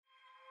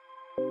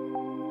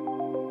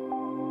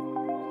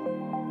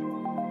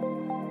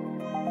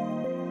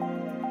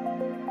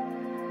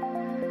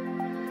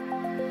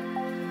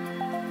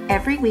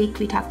Every week,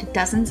 we talk to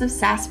dozens of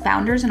SaaS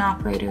founders and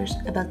operators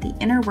about the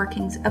inner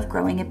workings of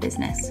growing a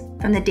business,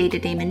 from the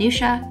day-to-day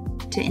minutiae,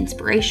 to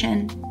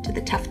inspiration, to the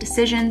tough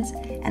decisions,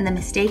 and the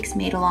mistakes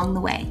made along the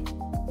way.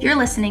 You're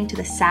listening to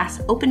the SaaS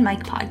Open Mic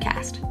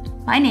Podcast.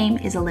 My name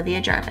is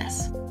Olivia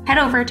Jarvis. Head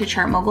over to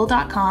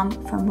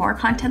chartmogul.com for more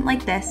content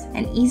like this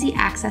and easy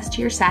access to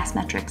your SaaS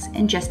metrics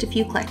in just a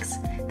few clicks.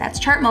 That's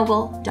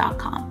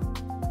chartmogul.com.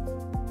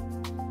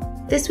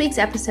 This week's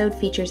episode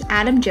features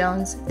Adam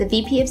Jones, the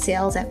VP of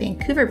Sales at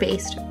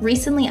Vancouver-based,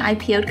 recently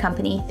IPO'd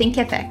company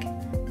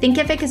Thinkific.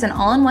 Thinkific is an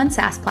all-in-one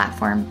SaaS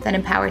platform that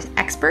empowers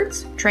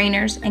experts,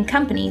 trainers, and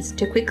companies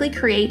to quickly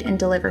create and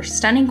deliver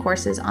stunning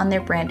courses on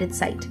their branded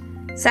site.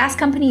 SaaS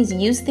companies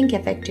use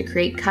Thinkific to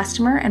create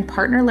customer and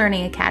partner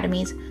learning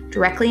academies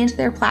directly into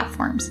their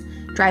platforms,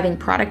 driving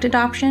product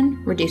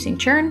adoption, reducing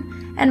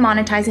churn, and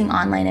monetizing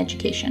online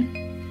education.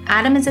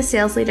 Adam is a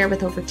sales leader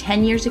with over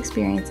 10 years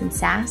experience in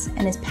SaaS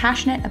and is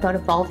passionate about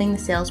evolving the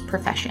sales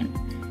profession.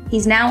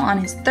 He's now on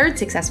his third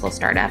successful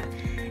startup,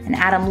 and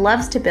Adam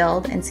loves to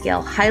build and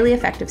scale highly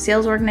effective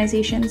sales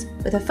organizations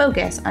with a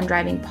focus on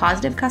driving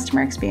positive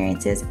customer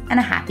experiences and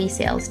a happy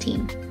sales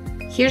team.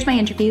 Here's my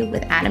interview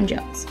with Adam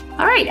Jones.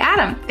 All right,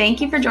 Adam,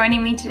 thank you for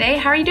joining me today.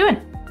 How are you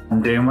doing?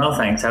 I'm doing well,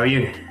 thanks. How are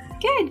you?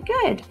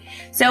 Good.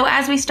 So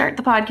as we start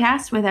the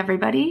podcast with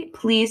everybody,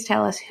 please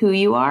tell us who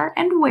you are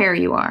and where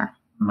you are.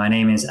 My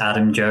name is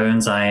Adam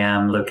Jones. I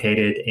am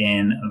located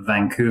in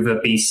Vancouver,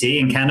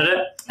 BC in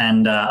Canada,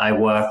 and I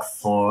work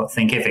for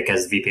Thinkific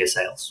as VP of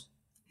Sales.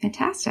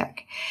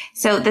 Fantastic.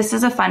 So this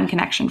is a fun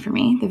connection for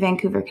me. The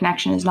Vancouver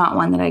connection is not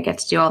one that I get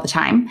to do all the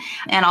time.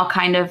 And I'll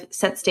kind of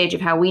set the stage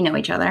of how we know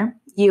each other.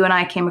 You and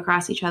I came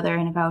across each other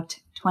in about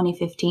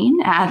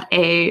 2015 at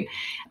a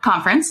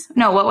conference.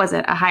 No, what was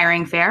it? A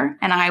hiring fair.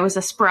 And I was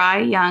a spry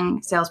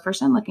young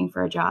salesperson looking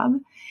for a job.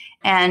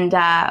 And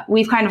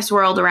we've kind of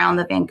swirled around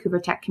the Vancouver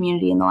tech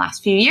community in the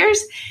last few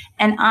years.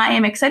 And I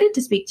am excited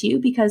to speak to you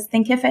because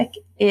Thinkific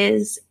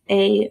is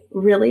a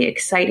really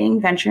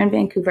exciting venture in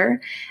Vancouver,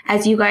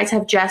 as you guys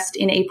have just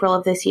in April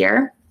of this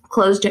year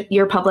closed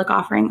your public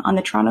offering on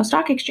the Toronto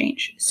Stock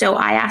Exchange. So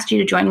I asked you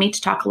to join me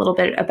to talk a little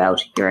bit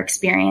about your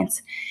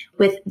experience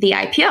with the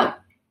IPO.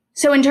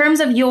 So in terms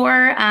of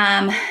your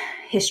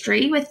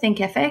history with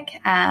Thinkific,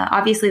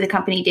 obviously the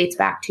company dates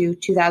back to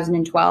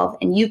 2012,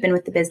 and you've been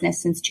with the business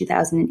since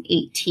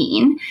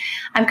 2018.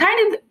 I'm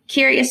kind of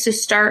curious to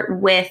start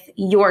with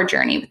your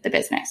journey with the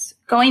business.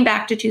 Going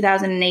back to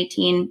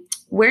 2018,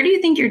 where do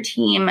you think your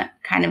team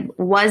kind of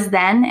was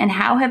then, and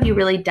how have you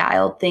really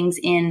dialed things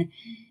in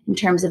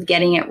terms of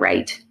getting it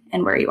right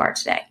and where you are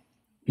today?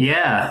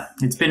 Yeah,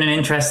 it's been an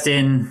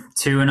interesting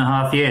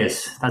 2.5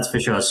 years, that's for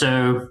sure.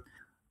 So,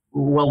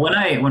 well, when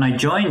I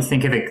joined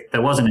Thinkific,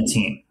 there wasn't a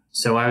team.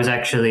 So I was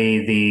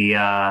actually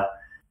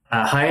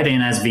hired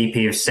in as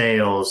VP of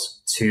Sales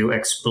to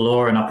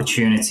explore an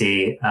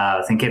opportunity.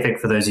 Thinkific,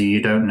 for those of you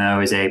who don't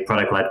know, is a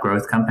product-led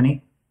growth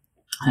company.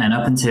 And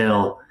up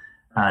until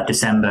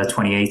December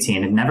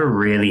 2018, it never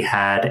really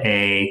had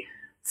a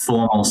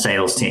formal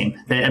sales team.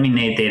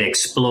 They'd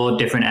explored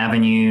different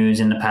avenues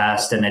in the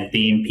past, and there'd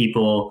been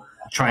people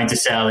trying to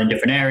sell in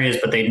different areas,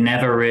 but they'd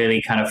never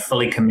really kind of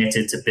fully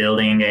committed to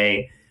building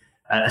a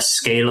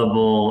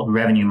scalable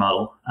revenue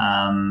model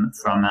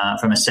from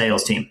a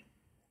sales team.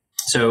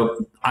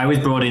 So I was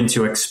brought in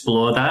to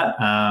explore that.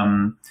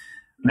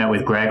 Met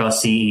with Greg, our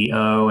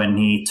CEO, and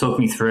he took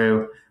me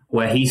through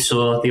where he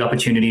saw the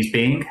opportunities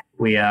being.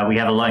 We have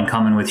a lot in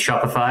common with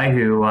Shopify,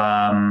 who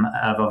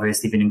have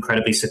obviously been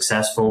incredibly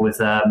successful with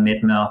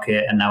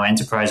mid-market and now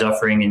enterprise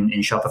offering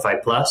in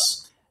Shopify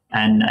Plus.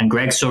 And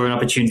Greg saw an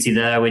opportunity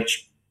there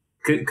which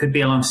could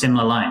be along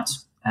similar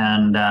lines.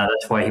 And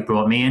that's why he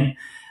brought me in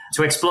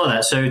to explore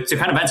that. So to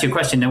kind of answer your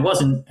question, there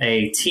wasn't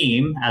a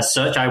team as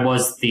such. I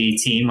was the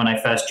team when I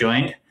first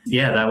joined.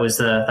 Yeah, that was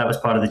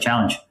part of the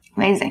challenge.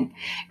 Amazing.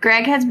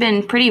 Greg has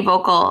been pretty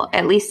vocal,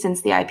 at least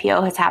since the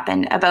IPO has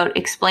happened, about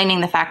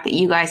explaining the fact that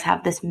you guys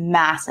have this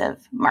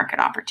massive market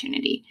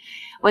opportunity.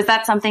 Was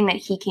that something that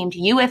he came to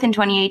you with in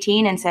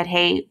 2018 and said,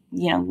 hey,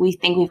 we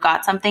think we've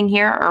got something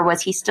here? Or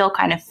was he still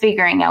kind of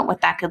figuring out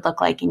what that could look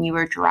like and you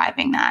were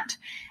driving that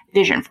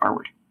vision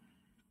forward?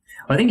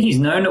 I think he's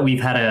known that we've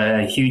had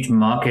a huge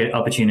market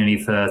opportunity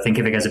for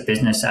Thinkific as a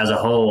business as a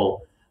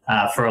whole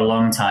for a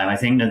long time. I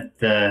think that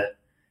the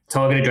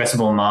target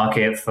addressable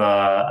market for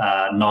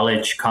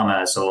knowledge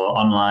commerce or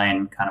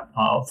online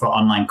for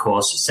online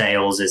course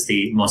sales is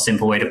the more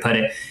simple way to put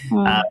it.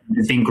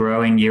 It's been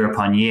growing year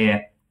upon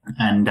year,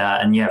 and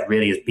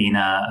really has been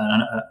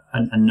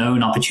a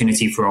known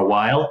opportunity for a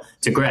while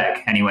to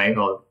Greg anyway.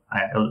 Or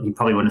he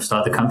probably wouldn't have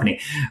started the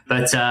company,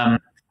 but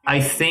I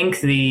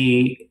think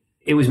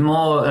it was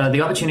more the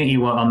opportunity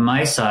on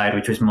my side,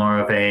 which was more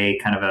of a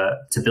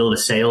to build a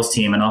sales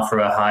team and offer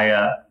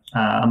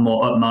a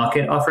more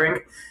upmarket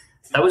offering.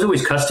 That was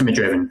always customer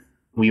driven.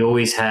 We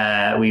always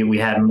had we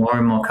had more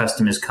and more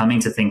customers coming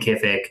to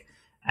Thinkific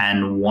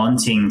and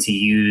wanting to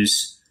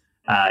use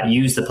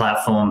the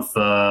platform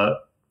for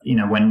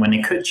when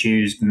they could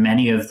choose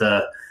many of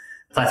the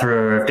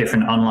plethora of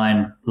different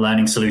online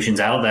learning solutions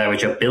out there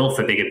which are built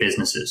for bigger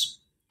businesses.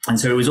 And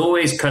so it was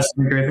always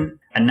customer driven.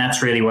 And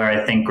that's really where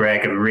I think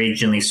Greg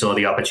originally saw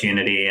the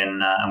opportunity,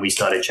 and we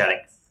started chatting.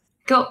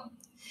 Cool.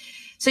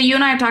 So you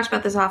and I have talked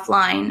about this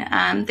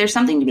offline. There's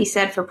something to be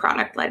said for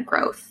product-led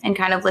growth and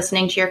kind of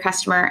listening to your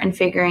customer and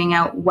figuring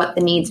out what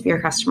the needs of your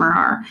customer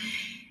are.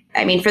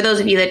 I mean, for those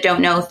of you that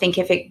don't know,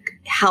 Thinkific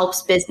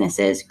helps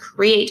businesses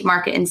create,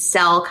 market, and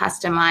sell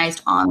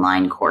customized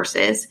online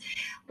courses.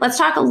 Let's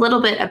talk a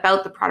little bit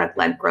about the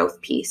product-led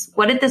growth piece.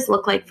 What did this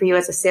look like for you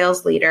as a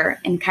sales leader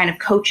in kind of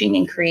coaching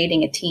and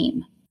creating a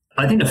team?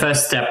 I think the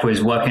first step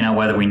was working out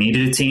whether we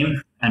needed a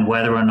team and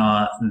whether or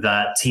not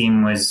that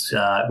team was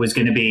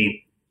going to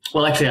be.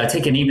 Well, actually, I'll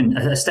take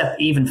a step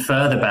even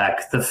further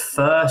back. The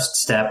first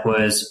step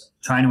was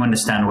trying to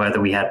understand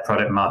whether we had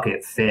product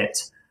market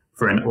fit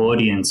for an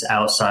audience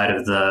outside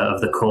of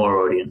the core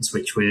audience,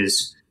 which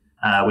is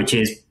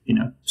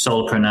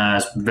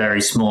solopreneurs,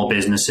 very small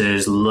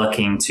businesses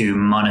looking to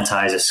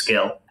monetize a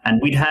skill.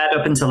 And we'd had,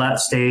 up until that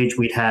stage,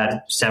 we'd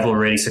had several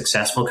really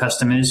successful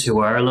customers who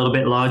were a little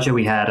bit larger.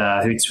 We had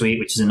Hootsuite,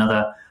 which is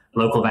another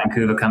local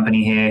Vancouver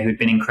company here, who'd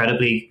been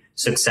incredibly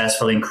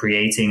successful in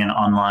creating an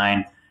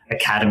online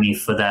academy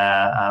for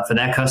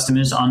their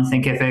customers on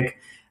Thinkific.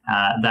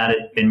 That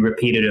had been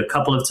repeated a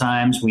couple of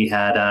times. We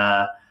had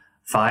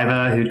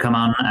Fiverr who'd come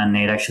on, and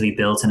they'd actually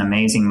built an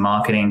amazing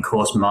marketing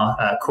course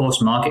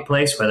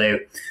marketplace where they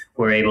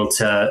were able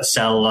to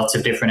sell lots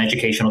of different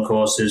educational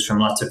courses from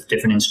lots of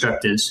different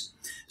instructors.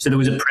 So there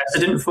was a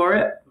precedent for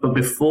it. But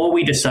before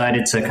we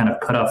decided to kind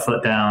of put our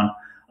foot down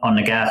on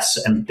the gas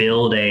and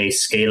build a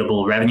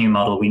scalable revenue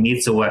model, we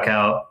needed to work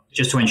out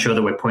just to ensure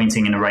that we're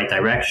pointing in the right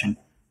direction.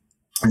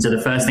 And so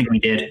the first thing we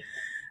did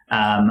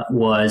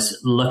was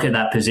look at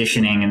that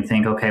positioning and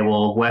think, okay,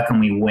 well, where can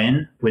we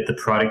win with the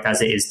product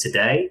as it is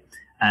today?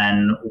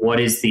 And what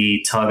is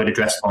the target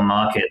addressable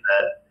market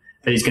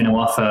that is going to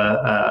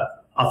offer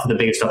the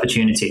biggest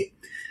opportunity?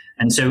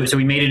 And so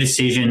we made a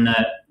decision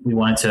that we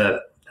wanted to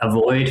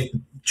avoid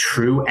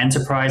true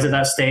enterprise at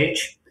that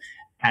stage.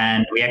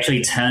 And we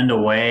actually turned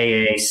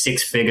away a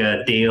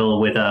 6-figure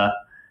deal with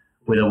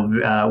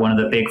one of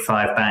the big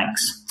 5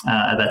 banks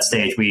at that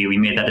stage. We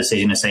made that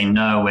decision to say,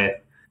 no, we're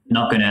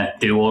not going to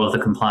do all of the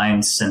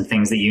compliance and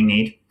things that you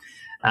need.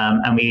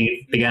 And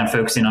we began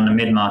focusing on the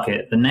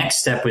mid-market. The next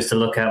step was to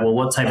look at, well,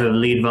 what type of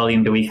lead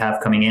volume do we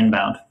have coming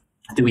inbound?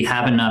 Do we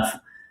have enough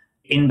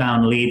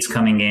inbound leads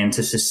coming in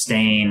to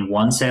sustain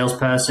 1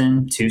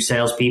 salesperson, 2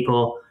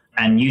 salespeople,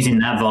 and using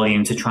that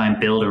volume to try and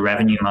build a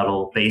revenue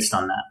model based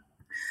on that?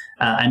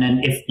 And then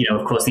if,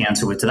 of course, the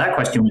answer to that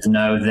question was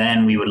no,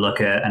 then we would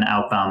look at an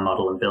outbound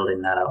model and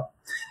building that out.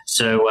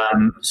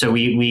 So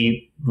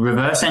we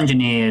reverse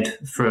engineered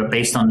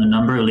based on the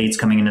number of leads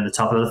coming in at the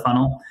top of the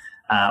funnel,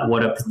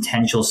 what a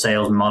potential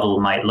sales model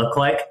might look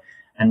like.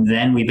 And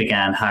then we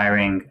began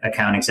hiring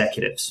account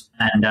executives.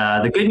 And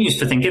the good news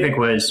for Thinkific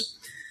was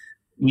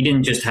we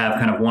didn't just have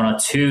kind of 1 or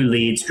 2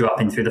 leads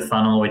dropping through the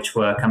funnel, which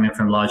were coming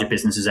from larger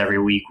businesses every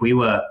week. We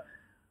were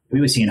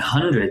seeing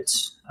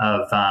hundreds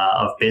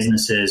of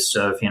businesses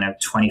of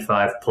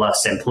 25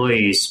 plus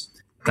employees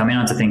coming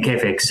onto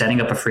Thinkific, setting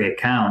up a free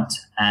account,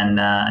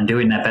 and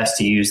doing their best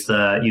to use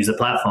the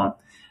platform.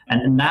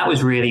 And that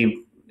was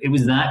really, it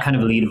was that kind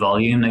of lead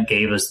volume that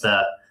gave us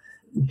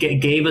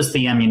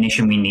the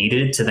ammunition we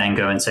needed to then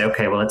go and say,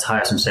 okay, well, let's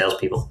hire some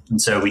salespeople.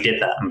 And so we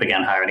did that and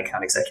began hiring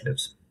account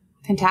executives.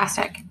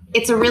 Fantastic.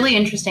 It's a really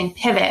interesting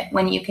pivot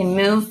when you can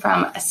move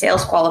from a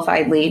sales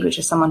qualified lead, which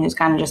is someone who's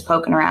kind of just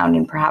poking around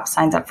and perhaps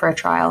signs up for a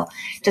trial,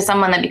 to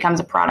someone that becomes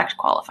a product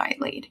qualified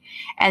lead.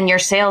 And your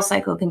sales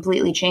cycle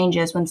completely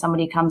changes when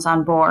somebody comes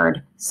on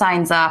board,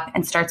 signs up,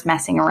 and starts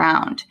messing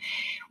around.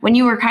 When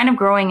you were kind of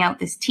growing out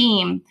this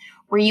team,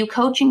 were you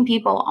coaching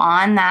people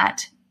on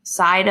that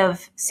side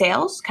of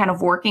sales, kind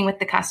of working with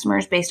the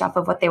customers based off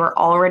of what they were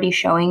already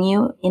showing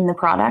you in the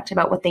product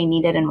about what they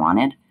needed and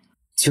wanted?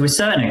 To a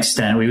certain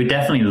extent, we would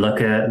definitely look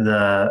at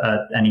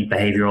any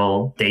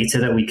behavioral data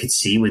that we could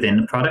see within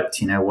the product.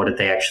 What had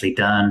they actually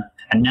done?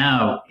 And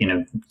now,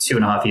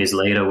 2.5 years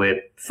later, we're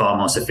far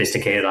more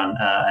sophisticated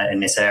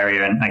in this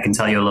area, and I can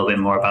tell you a little bit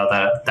more about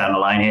that down the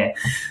line here.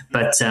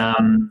 But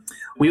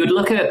we would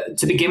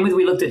to begin with,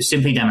 we looked at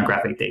simply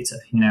demographic data.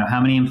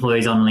 How many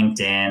employees on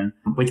LinkedIn?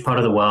 Which part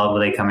of the world were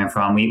they coming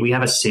from? We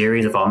have a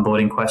series of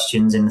onboarding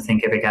questions in the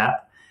Thinkific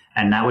app.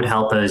 And that would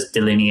help us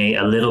delineate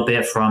a little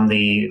bit from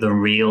the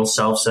real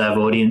self-serve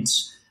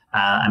audience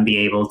and be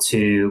able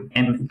to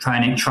try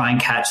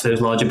and catch those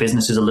larger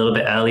businesses a little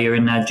bit earlier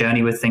in their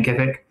journey with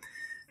Thinkific.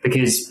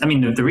 Because,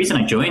 the reason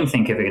I joined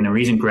Thinkific and the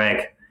reason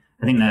Greg,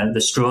 I think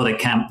the straw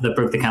that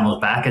broke the camel's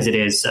back as it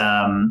is,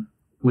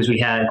 was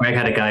Greg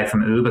had a guy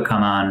from Uber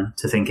come on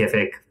to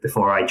Thinkific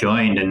before I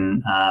joined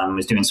and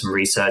was doing some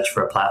research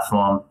for a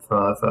platform,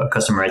 for a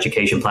customer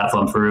education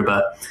platform for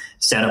Uber,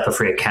 set up a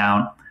free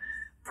account.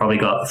 Probably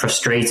got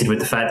frustrated with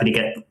the fact that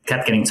he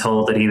kept getting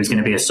told that he was going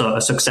to be a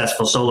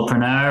successful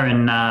solopreneur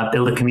and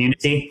build a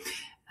community,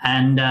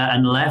 and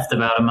left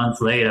about a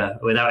month later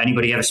without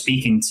anybody ever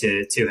speaking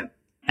to him.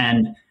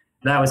 And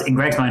that was in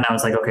Greg's mind. I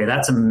was like, okay,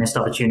 that's a missed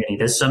opportunity.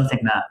 There's something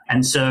there.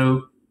 And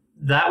so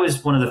that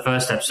was one of the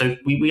first steps. So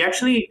we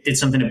actually did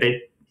something a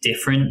bit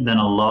different than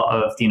a lot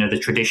of, the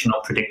traditional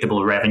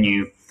predictable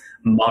revenue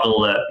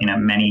model that,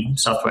 many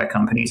software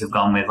companies have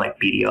gone with, like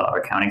BDR,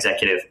 account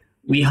executive.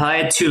 We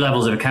hired 2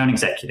 levels of account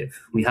executive.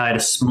 We hired a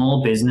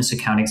small business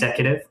account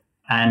executive,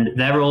 and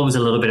their role was a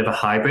little bit of a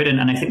hybrid.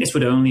 And I think this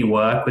would only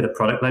work with a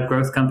product-led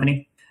growth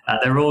company.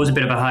 Their role was a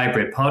bit of a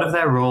hybrid. Part of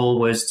their role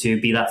was to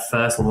be that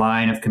first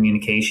line of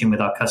communication with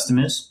our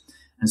customers.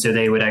 And so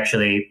they would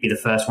actually be the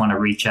first one to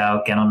reach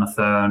out, get on the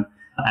phone,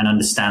 and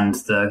understand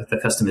the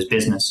customer's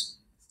business.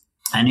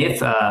 And if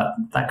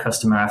that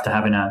customer, after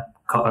having a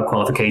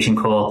qualification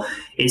call,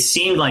 it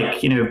seemed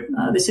like,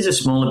 this is a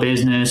smaller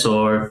business,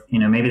 or,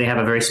 maybe they have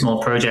a very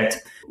small project,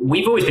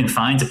 we've always been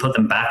fine to put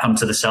them back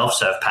onto the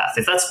self-serve path.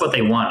 If that's what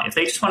they want, if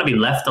they just want to be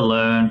left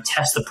alone,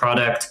 test the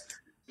product,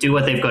 do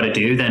what they've got to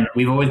do, then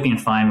we've always been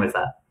fine with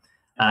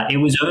that. It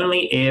was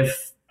only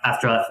if,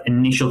 after our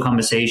initial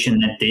conversation,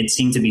 there did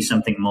seem to be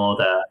something more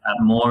there,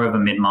 more of a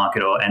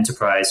mid-market or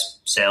enterprise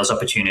sales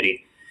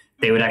opportunity,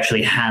 they would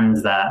actually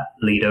hand that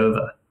lead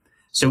over.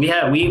 So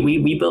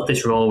we built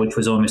this role, which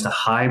was almost a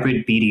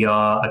hybrid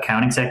BDR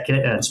account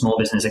executive, small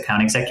business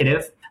account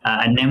executive.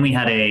 And then we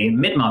had a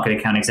mid-market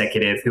account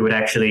executive who would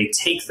actually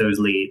take those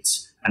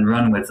leads and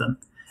run with them.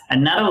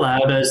 And that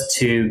allowed us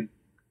to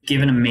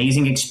give an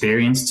amazing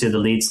experience to the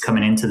leads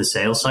coming into the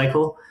sales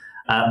cycle,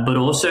 but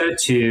also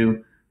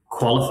to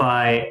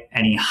qualify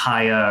any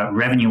higher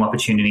revenue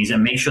opportunities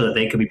and make sure that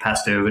they could be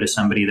passed over to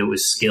somebody that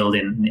was skilled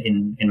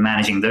in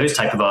managing those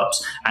type of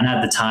ops and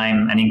had the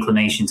time and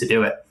inclination to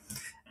do it.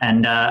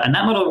 And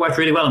that model worked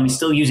really well, and we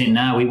still use it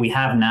now. We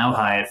have now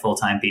hired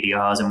full-time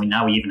BDRs, and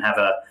we even have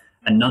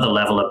another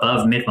level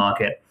above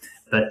mid-market.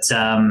 But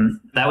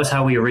that was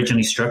how we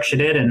originally structured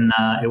it, and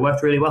it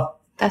worked really well.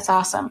 That's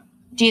awesome.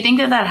 Do you think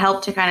that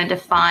helped to kind of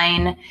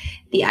define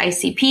the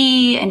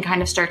ICP and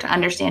kind of start to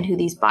understand who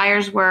these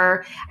buyers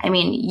were? I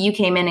mean, you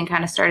came in and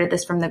kind of started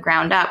this from the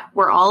ground up.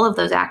 Were all of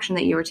those actions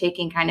that you were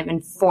taking kind of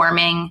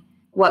informing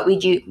what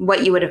you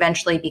would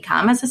eventually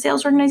become as a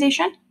sales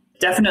organization?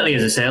 Definitely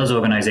as a sales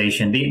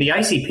organization. The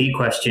ICP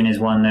question is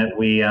one that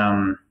we,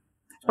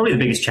 probably the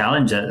biggest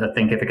challenge at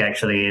Thinkific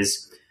actually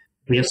is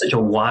we have such a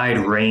wide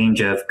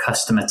range of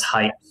customer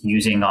types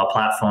using our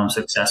platform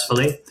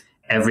successfully.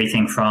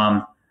 Everything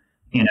from,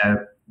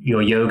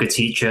 your yoga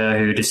teacher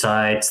who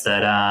decides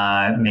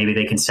that maybe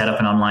they can set up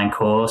an online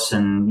course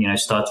and,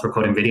 starts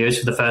recording videos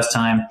for the first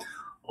time,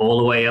 all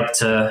the way up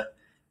to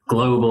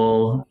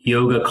global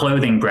yoga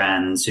clothing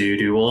brands who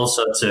do all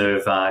sorts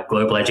of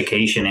global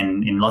education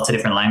in lots of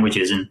different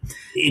languages. And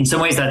in some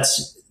ways,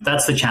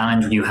 that's the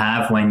challenge you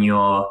have when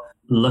you're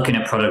looking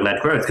at product-led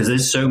growth, because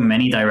there's so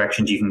many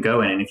directions you can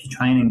go in. And if you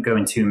try and go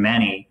in too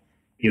many,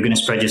 you're going to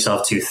spread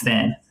yourself too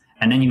thin.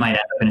 And then you might end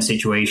up in a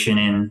situation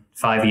in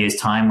 5 years'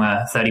 time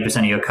where 30%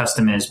 of your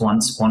customers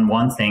want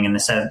one thing and the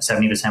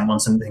 70%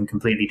 want something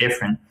completely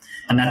different.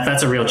 And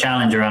that's a real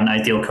challenge around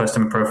ideal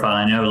customer profile.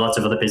 I know lots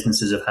of other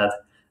businesses have had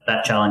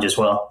that challenge as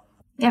well.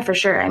 Yeah, for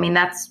sure. I mean,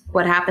 that's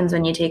what happens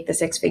when you take the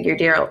 6-figure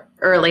deal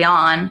early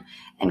on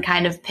and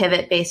kind of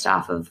pivot based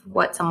off of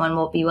what someone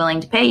will be willing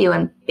to pay you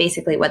and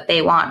basically what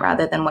they want,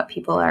 rather than what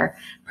people are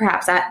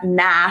perhaps at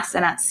mass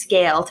and at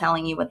scale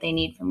telling you what they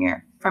need from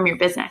your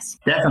business.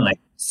 Definitely.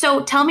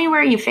 So tell me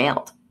where you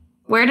failed.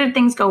 Where did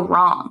things go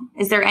wrong?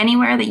 Is there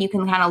anywhere that you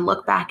can kind of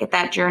look back at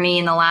that journey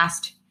in the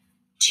last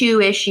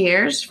 2-ish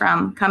years,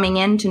 from coming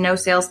in to no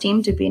sales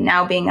team to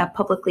now being a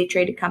publicly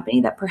traded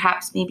company, that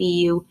perhaps maybe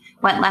you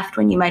went left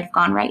when you might have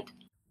gone right?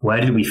 Where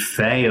did we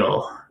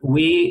fail?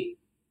 We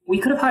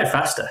could have hired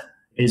faster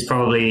is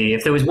probably,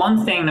 if there was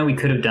one thing that we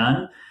could have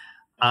done,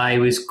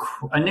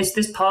 and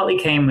this partly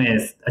came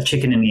with a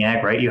chicken and the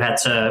egg, right? We had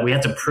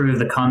to prove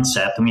the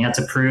concept, and we had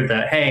to prove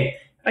that, hey,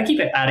 if I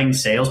keep adding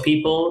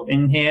salespeople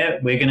in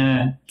here, we're going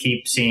to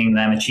keep seeing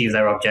them achieve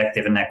their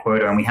objective and their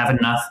quota, and we have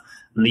enough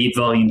lead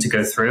volume to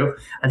go through.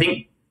 I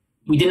think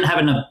we didn't have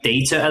enough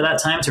data at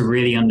that time to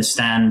really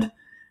understand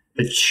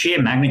the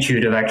sheer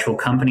magnitude of actual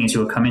companies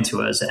who were coming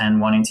to us and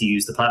wanting to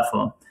use the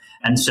platform.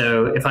 And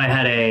so if I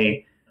had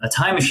a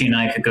time machine,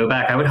 I could go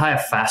back, I would hire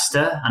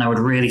faster, and I would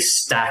really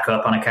stack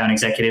up on account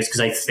executives, because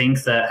I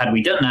think that had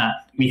we done that,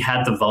 we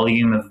had the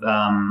volume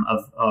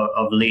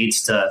of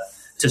leads to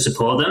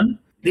support them.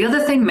 The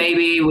other thing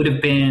maybe would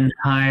have been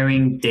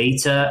hiring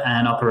data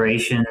and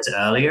operations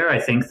earlier. I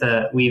think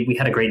that we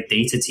had a great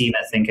data team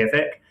at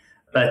Thinkific,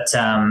 but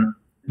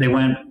they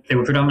were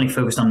predominantly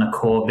focused on the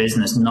core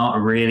business, not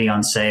really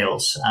on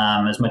sales,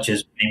 as much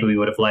as maybe we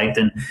would have liked.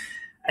 And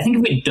I think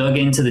if we dug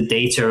into the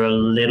data a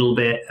little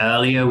bit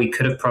earlier, we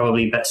could have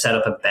probably set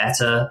up a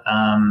better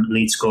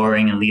lead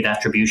scoring and lead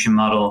attribution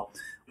model,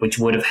 which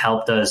would have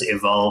helped us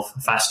evolve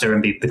faster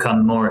and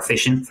become more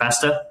efficient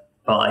faster.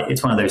 But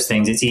it's one of those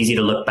things. It's easy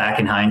to look back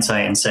in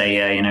hindsight and say,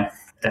 yeah,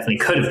 definitely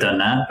could have done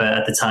that. But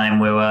at the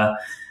time, we were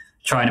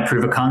trying to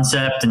prove a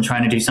concept and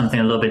trying to do something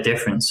a little bit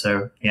different.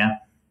 So, yeah.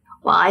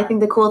 Well, I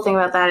think the cool thing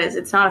about that is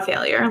it's not a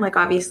failure. Like,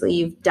 obviously,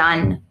 you've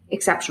done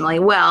exceptionally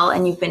well,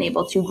 and you've been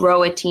able to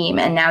grow a team,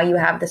 and now you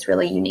have this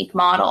really unique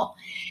model.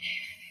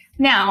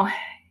 Now,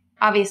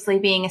 obviously,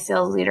 being a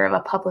sales leader of a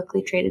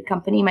publicly traded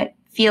company might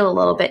feel a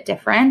little bit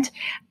different.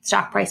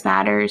 Stock price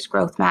matters,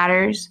 growth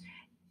matters.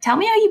 Tell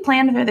me how you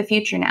plan for the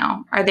future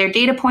now. Are there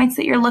data points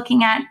that you're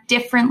looking at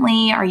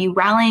differently? Are you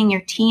rallying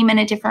your team in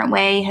a different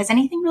way? Has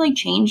anything really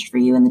changed for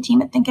you and the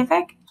team at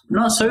Thinkific?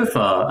 Not so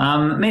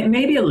far.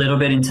 Maybe a little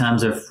bit in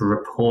terms of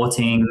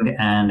reporting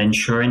and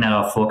ensuring that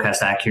our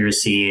forecast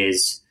accuracy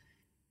is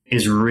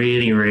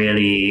really,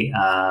 really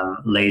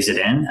lasered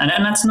in.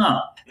 And that's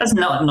not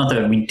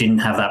that we didn't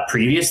have that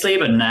previously,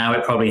 but now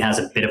it probably has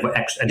a bit of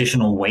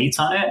additional weight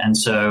on it. And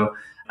so,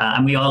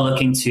 and we are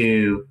looking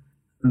to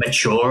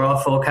mature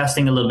our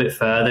forecasting a little bit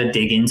further,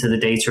 dig into the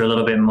data a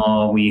little bit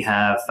more. We've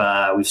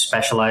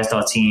specialized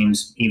our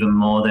teams even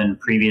more than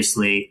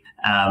previously.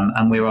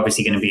 And we're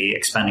obviously going to be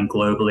expanding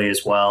globally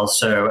as well.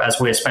 So as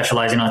we're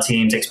specializing our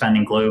teams,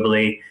 expanding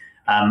globally,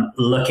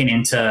 looking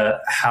into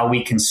how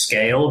we can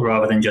scale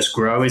rather than just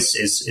grow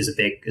is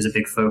a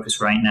big focus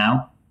right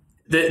now.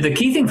 The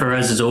key thing for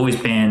us has always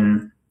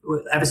been,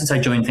 ever since I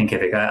joined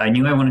Thinkific, I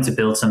knew I wanted to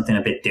build something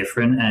a bit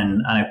different,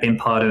 and I've been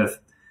part of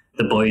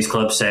the Boys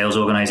Club sales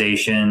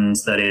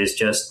organizations that is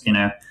just,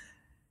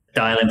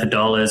 dialing for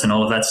dollars and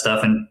all of that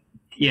stuff. And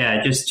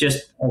yeah, just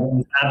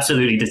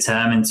absolutely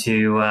determined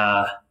to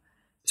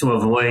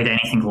avoid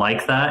anything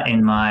like that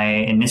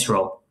in this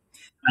role.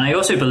 And I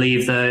also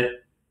believe that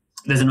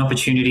there's an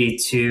opportunity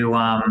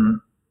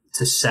to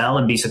sell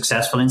and be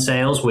successful in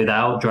sales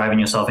without driving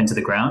yourself into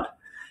the ground.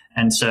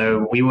 And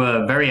so we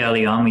were very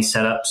early on, we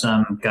set up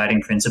some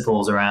guiding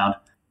principles around,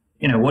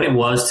 what it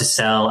was to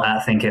sell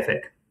at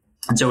Thinkific.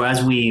 And so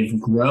as we've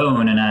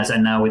grown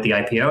and now with the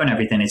IPO and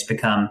everything,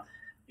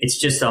 it's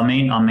just our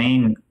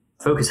main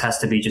focus has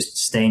to be just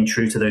staying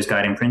true to those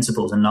guiding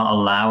principles and not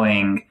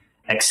allowing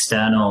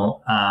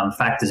external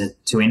factors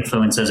to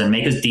influence us and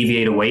make us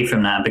deviate away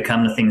from that and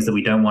become the things that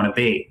we don't want to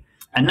be.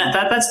 And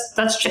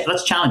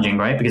that's challenging,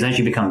 right? Because as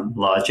you become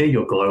larger,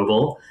 you're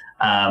global.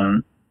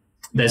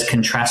 There's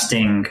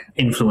contrasting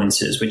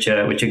influences which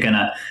are going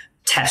to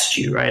test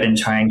you, right, and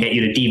try and get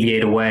you to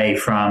deviate away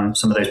from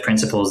some of those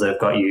principles that have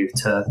got you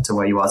to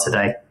where you are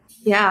today.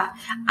 Yeah.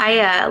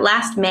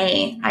 Last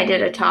May, I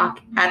did a talk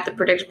at the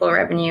Predictable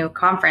Revenue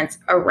Conference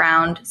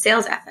around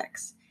sales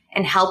ethics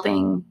and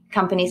helping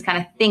companies kind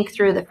of think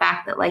through the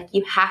fact that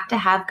you have to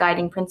have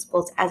guiding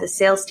principles as a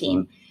sales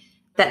team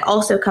that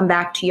also come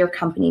back to your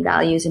company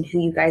values and who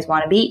you guys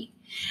want to be.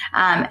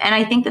 And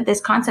I think that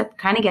this concept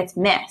kind of gets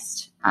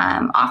missed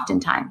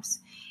oftentimes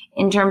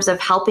in terms of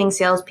helping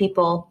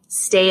salespeople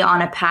stay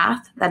on a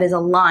path that is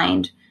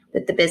aligned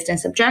with the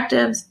business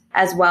objectives,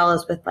 as well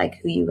as with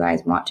who you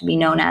guys want to be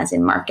known as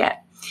in market.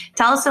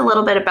 Tell us a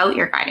little bit about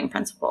your guiding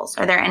principles.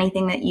 Are there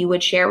anything that you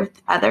would share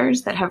with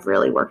others that have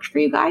really worked for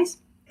you guys?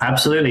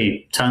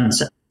 Absolutely.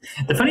 Tons.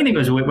 The funny thing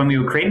was when we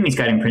were creating these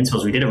guiding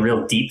principles, we did a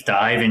real deep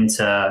dive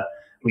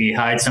we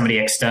hired somebody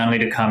externally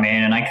to come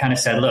in, and I kind of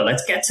said, look,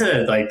 let's get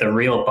to the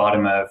real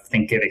bottom of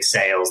Thinkific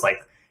sales.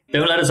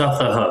 Don't let us off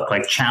the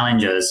hook,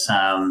 challenge us.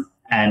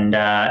 And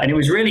it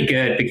was really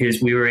good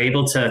because we were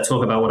able to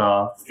talk about what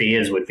our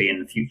fears would be in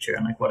the future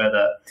and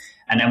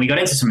and then we got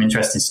into some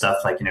interesting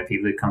stuff,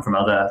 people who come from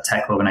other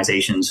tech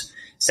organizations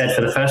said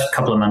for the first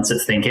couple of months at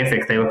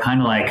Thinkific, they were kind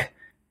of like,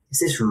 is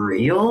this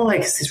real?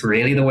 Is this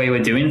really the way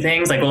we're doing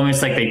things?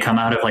 Almost like they come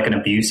out of an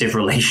abusive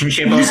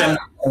relationship or something.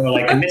 Or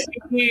am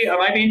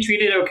I being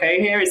treated okay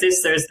here? Is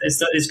this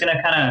going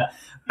to kind of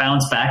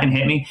bounce back and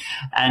hit me?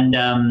 And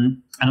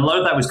a lot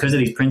of that was because of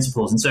these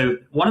principles. And so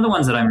one of the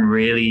ones that I'm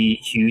really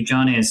huge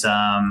on is,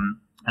 and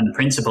the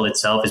principle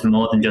itself is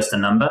more than just a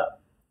number.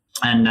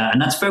 And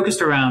that's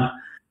focused around,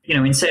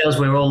 in sales,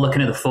 we're all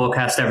looking at the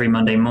forecast every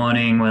Monday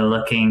morning. We're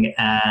looking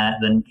at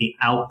the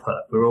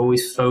output. We're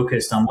always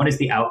focused on what is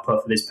the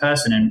output for this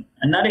person.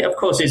 And that, of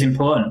course, is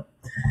important.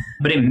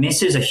 But it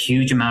misses a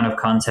huge amount of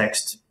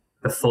context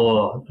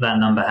before that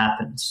number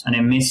happens. And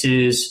it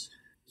misses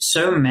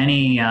so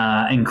many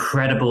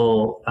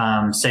incredible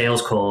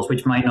sales calls,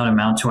 which might not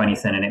amount to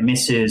anything. And it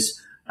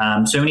misses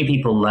so many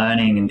people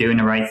learning and doing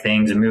the right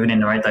things and moving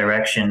in the right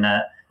direction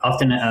that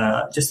often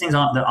just things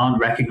that aren't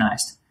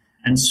recognized.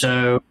 And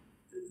so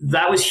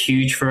that was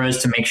huge for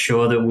us to make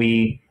sure that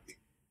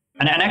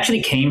and it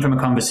actually came from a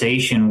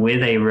conversation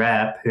with a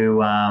rep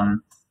who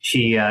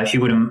she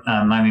wouldn't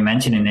mind me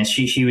mentioning this.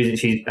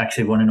 She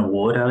actually won an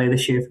award earlier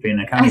this year for being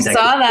an account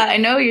executive. I saw that. I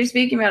know you're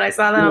speaking about it. I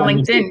saw that on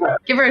LinkedIn.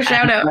 Give her a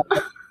shout out.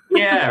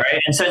 Yeah,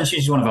 right. And so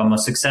she's one of our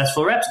most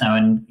successful reps now,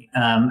 and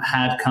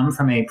had come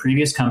from a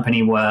previous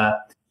company where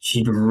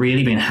she'd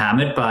really been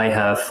hammered by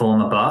her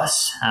former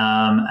boss,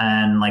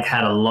 and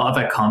had a lot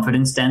of her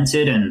confidence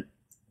dented, and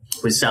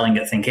was selling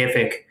at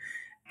Thinkific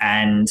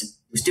and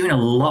was doing a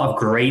lot of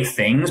great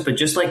things, but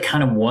just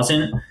kind of almost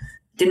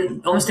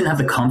didn't have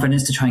the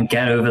confidence to try and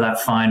get over that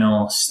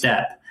final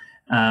step.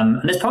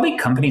 And there's probably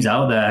companies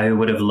out there who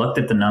would have looked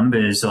at the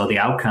numbers or the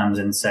outcomes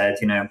and said,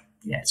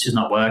 yeah, it's just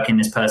not working.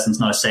 This person's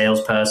not a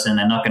salesperson.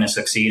 They're not going to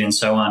succeed, and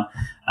so on.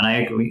 And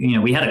I,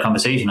 we had a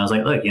conversation. I was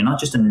like, look, you're not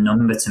just a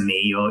number to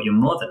me. You're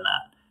more than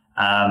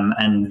that.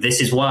 And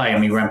this is why.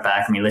 And we went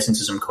back and we listened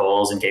to some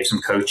calls and gave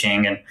some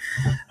coaching,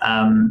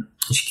 and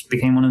she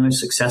became one of the most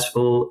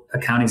successful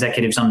account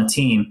executives on the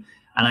team.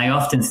 And I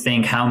often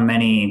think how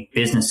many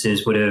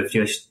businesses would have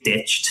just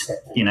ditched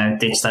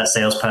that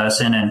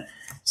salesperson and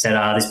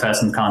said, this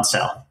person can't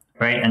sell,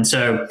 right? And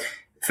so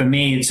for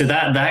me, so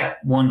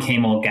that one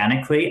came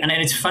organically. And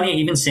then it's funny,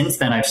 even since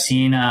then, I've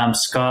seen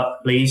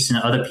Scott Leese and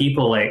other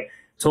people like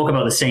talk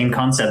about the same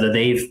concept that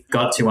they've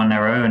got to on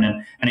their own.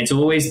 And it's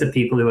always the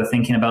people who are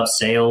thinking about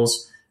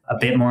sales a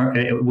bit more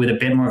with a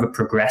bit more of a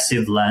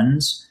progressive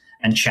lens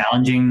and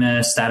challenging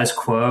the status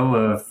quo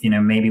of,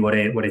 maybe what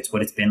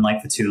it's been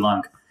like for too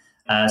long.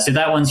 So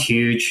that one's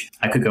huge.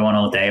 I could go on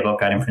all day about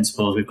guiding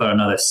principles. We've got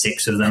another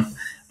 6 of them,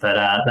 but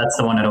that's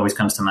the one that always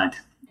comes to mind.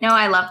 No,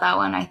 I love that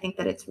one. I think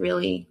that it's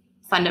really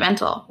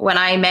fundamental. When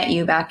I met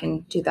you back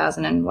in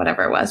 2000 and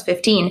whatever it was,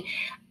 15,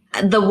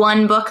 the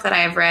one book that I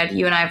have read,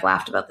 you and I have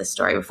laughed about this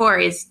story before,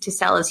 is To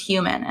Sell is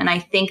Human. And I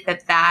think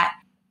that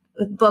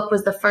book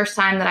was the first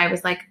time that I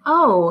was like,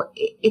 oh,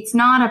 it's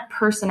not a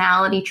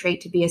personality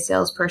trait to be a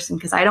salesperson,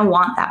 because I don't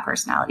want that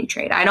personality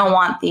trait. I don't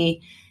want the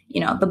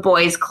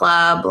boys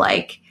club,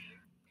 like,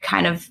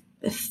 kind of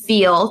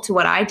feel to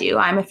what I do.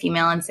 I'm a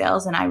female in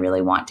sales, and I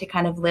really want to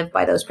kind of live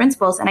by those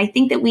principles. And I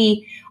think that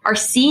we are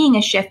seeing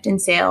a shift in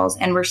sales,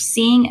 and we're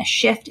seeing a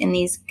shift in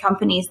these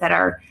companies that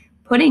are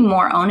putting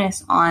more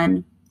onus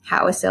on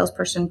how a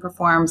salesperson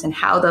performs and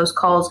how those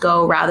calls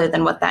go rather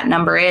than what that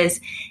number is.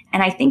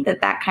 And I think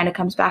that kind of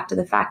comes back to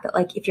the fact that,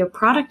 like, if your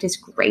product is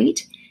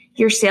great,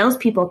 your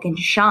salespeople can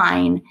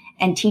shine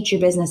and teach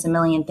your business a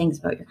million things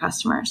about your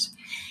customers.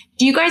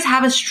 Do you guys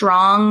have a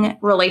strong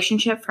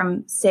relationship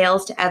from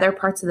sales to other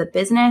parts of the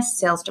business,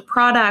 sales to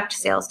product,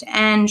 sales to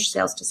Eng,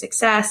 sales to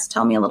success?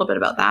 Tell me a little bit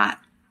about that.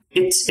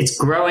 It's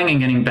growing and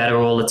getting better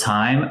all the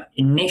time.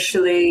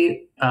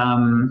 Initially,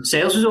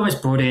 sales was always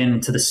brought in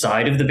to the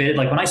side of the bit.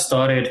 Like when I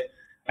started,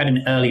 I had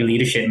an early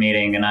leadership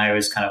meeting, and I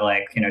was kind of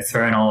like,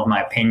 throwing all of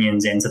my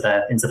opinions into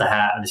the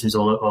hat. This was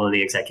all of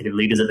the executive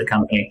leaders at the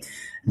company.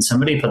 And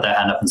somebody put their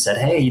hand up and said,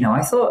 hey,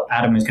 I thought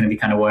Adam was going to be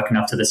kind of working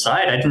off to the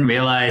side. I didn't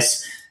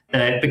realize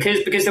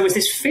because there was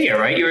this fear,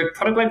 right? You're a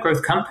product-led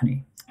growth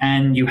company,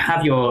 and you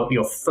have your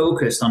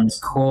focus on this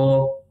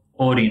core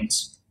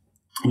audience,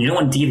 and you don't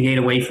want to deviate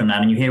away from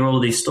that. And you hear all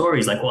of these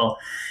stories like, well,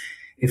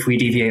 if we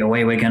deviate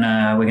away, we're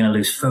gonna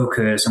lose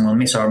focus, and we'll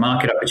miss our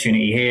market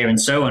opportunity here,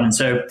 and so on. And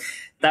so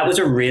that was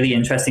a really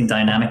interesting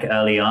dynamic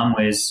early on,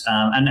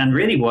 and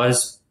really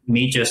was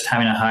me just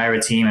having to hire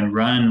a team and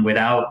run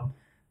without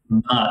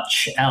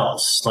much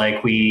else.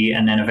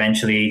 And then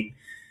eventually,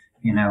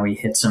 we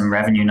hit some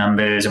revenue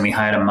numbers, and we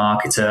hired a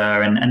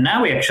marketer, and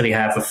now we actually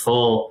have a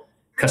full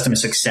customer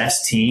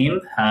success team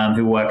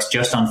who works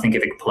just on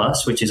Thinkific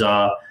Plus, which is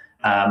our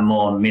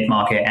more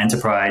mid-market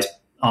enterprise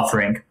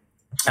offering.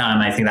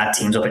 I think that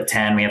team's up at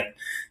 10. We have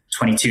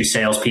 22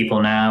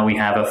 salespeople now. We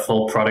have a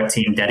full product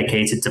team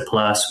dedicated to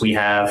Plus. We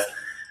have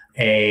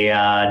a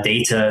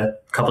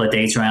couple of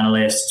data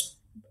analysts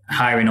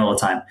hiring all the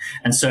time.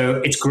 And so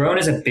it's grown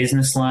as a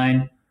business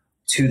line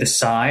to the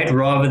side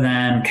rather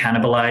than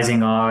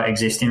cannibalizing our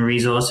existing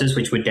resources,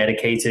 which were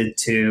dedicated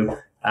to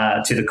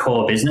the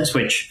core business,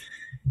 which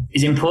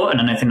is important.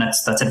 And I think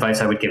that's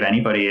advice I would give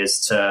anybody is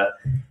to,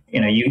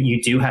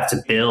 you do have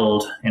to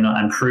build,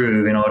 and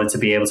prove in order to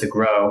be able to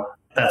grow.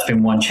 That's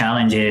been one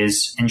challenge,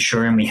 is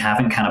ensuring we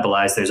haven't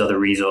cannibalized those other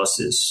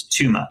resources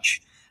too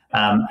much.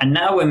 And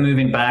now we're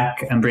moving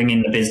back and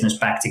bringing the business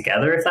back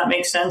together, if that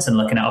makes sense, and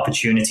looking at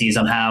opportunities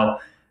on how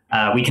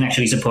we can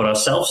actually support our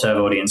self-serve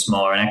audience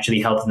more and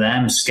actually help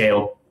them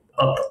scale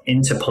up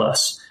into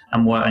Plus,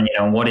 and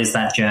what is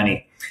that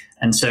journey.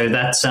 And so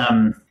that's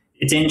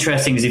it's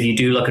interesting, because if you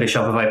do look at a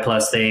Shopify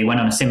Plus, they went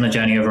on a similar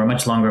journey over a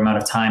much longer amount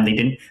of time.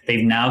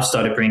 They've now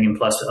started bringing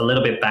Plus a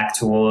little bit back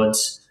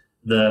towards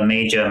the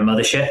major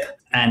mothership.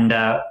 And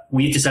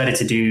we've decided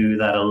to do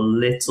that a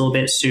little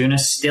bit sooner,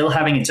 still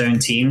having its own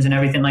teams and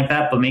everything like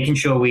that, but making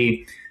sure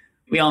we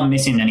aren't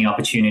missing any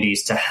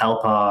opportunities to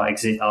help our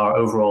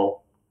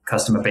overall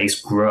customer base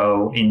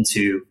grow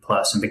into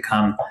Plus and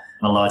become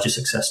a larger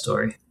success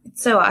story.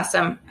 It's so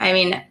awesome. I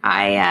mean,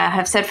 I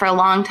have said for a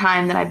long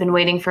time that I've been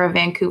waiting for a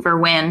Vancouver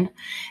win.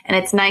 And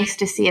it's nice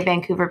to see a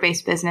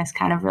Vancouver-based business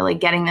kind of really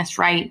getting this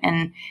right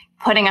and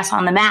putting us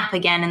on the map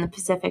again in the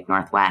Pacific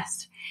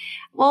Northwest.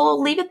 Well,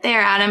 we'll leave it there,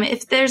 Adam.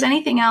 If there's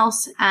anything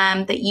else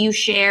that you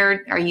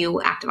shared, are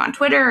you active on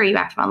Twitter? Are you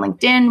active on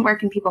LinkedIn? Where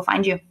can people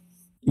find you?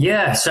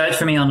 Yeah, search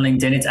for me on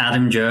LinkedIn. It's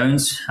Adam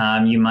Jones.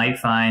 You might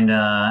find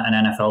an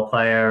NFL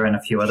player and a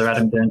few other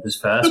Adam Joneses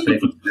first, but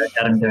if you search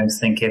Adam Jones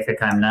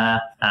Thinkific, I'm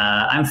there.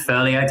 I'm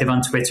fairly active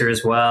on Twitter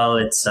as well.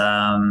 It's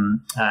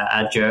Adam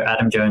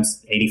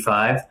Jones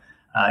 85,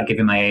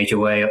 giving my age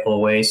away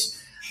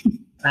always.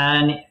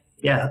 And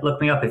yeah,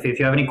 look me up if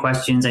you have any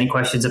questions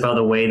about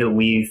the way that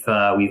we've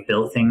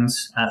built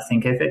things at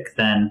Thinkific.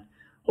 Then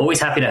always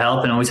happy to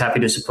help and always happy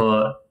to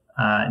support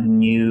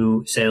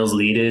new sales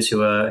leaders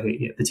who are,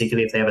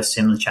 particularly if they have a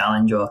similar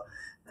challenge or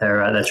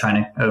they're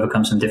trying to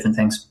overcome some different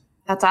things.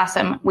 That's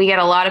awesome. We get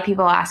a lot of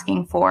people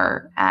asking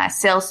for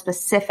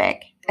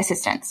sales-specific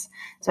assistance.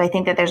 So I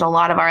think that there's a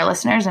lot of our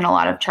listeners and a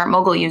lot of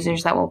ChartMogul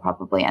users that will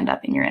probably end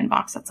up in your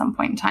inbox at some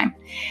point in time.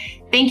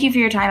 Thank you for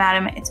your time,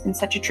 Adam. It's been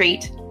such a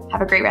treat.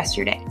 Have a great rest of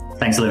your day.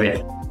 Thanks,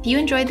 Olivia. If you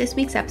enjoyed this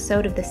week's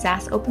episode of the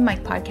SaaS Open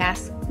Mic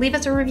Podcast, leave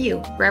us a review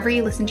wherever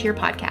you listen to your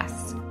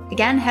podcasts.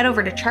 Again, head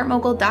over to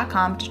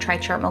chartmogul.com to try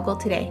ChartMogul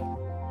today.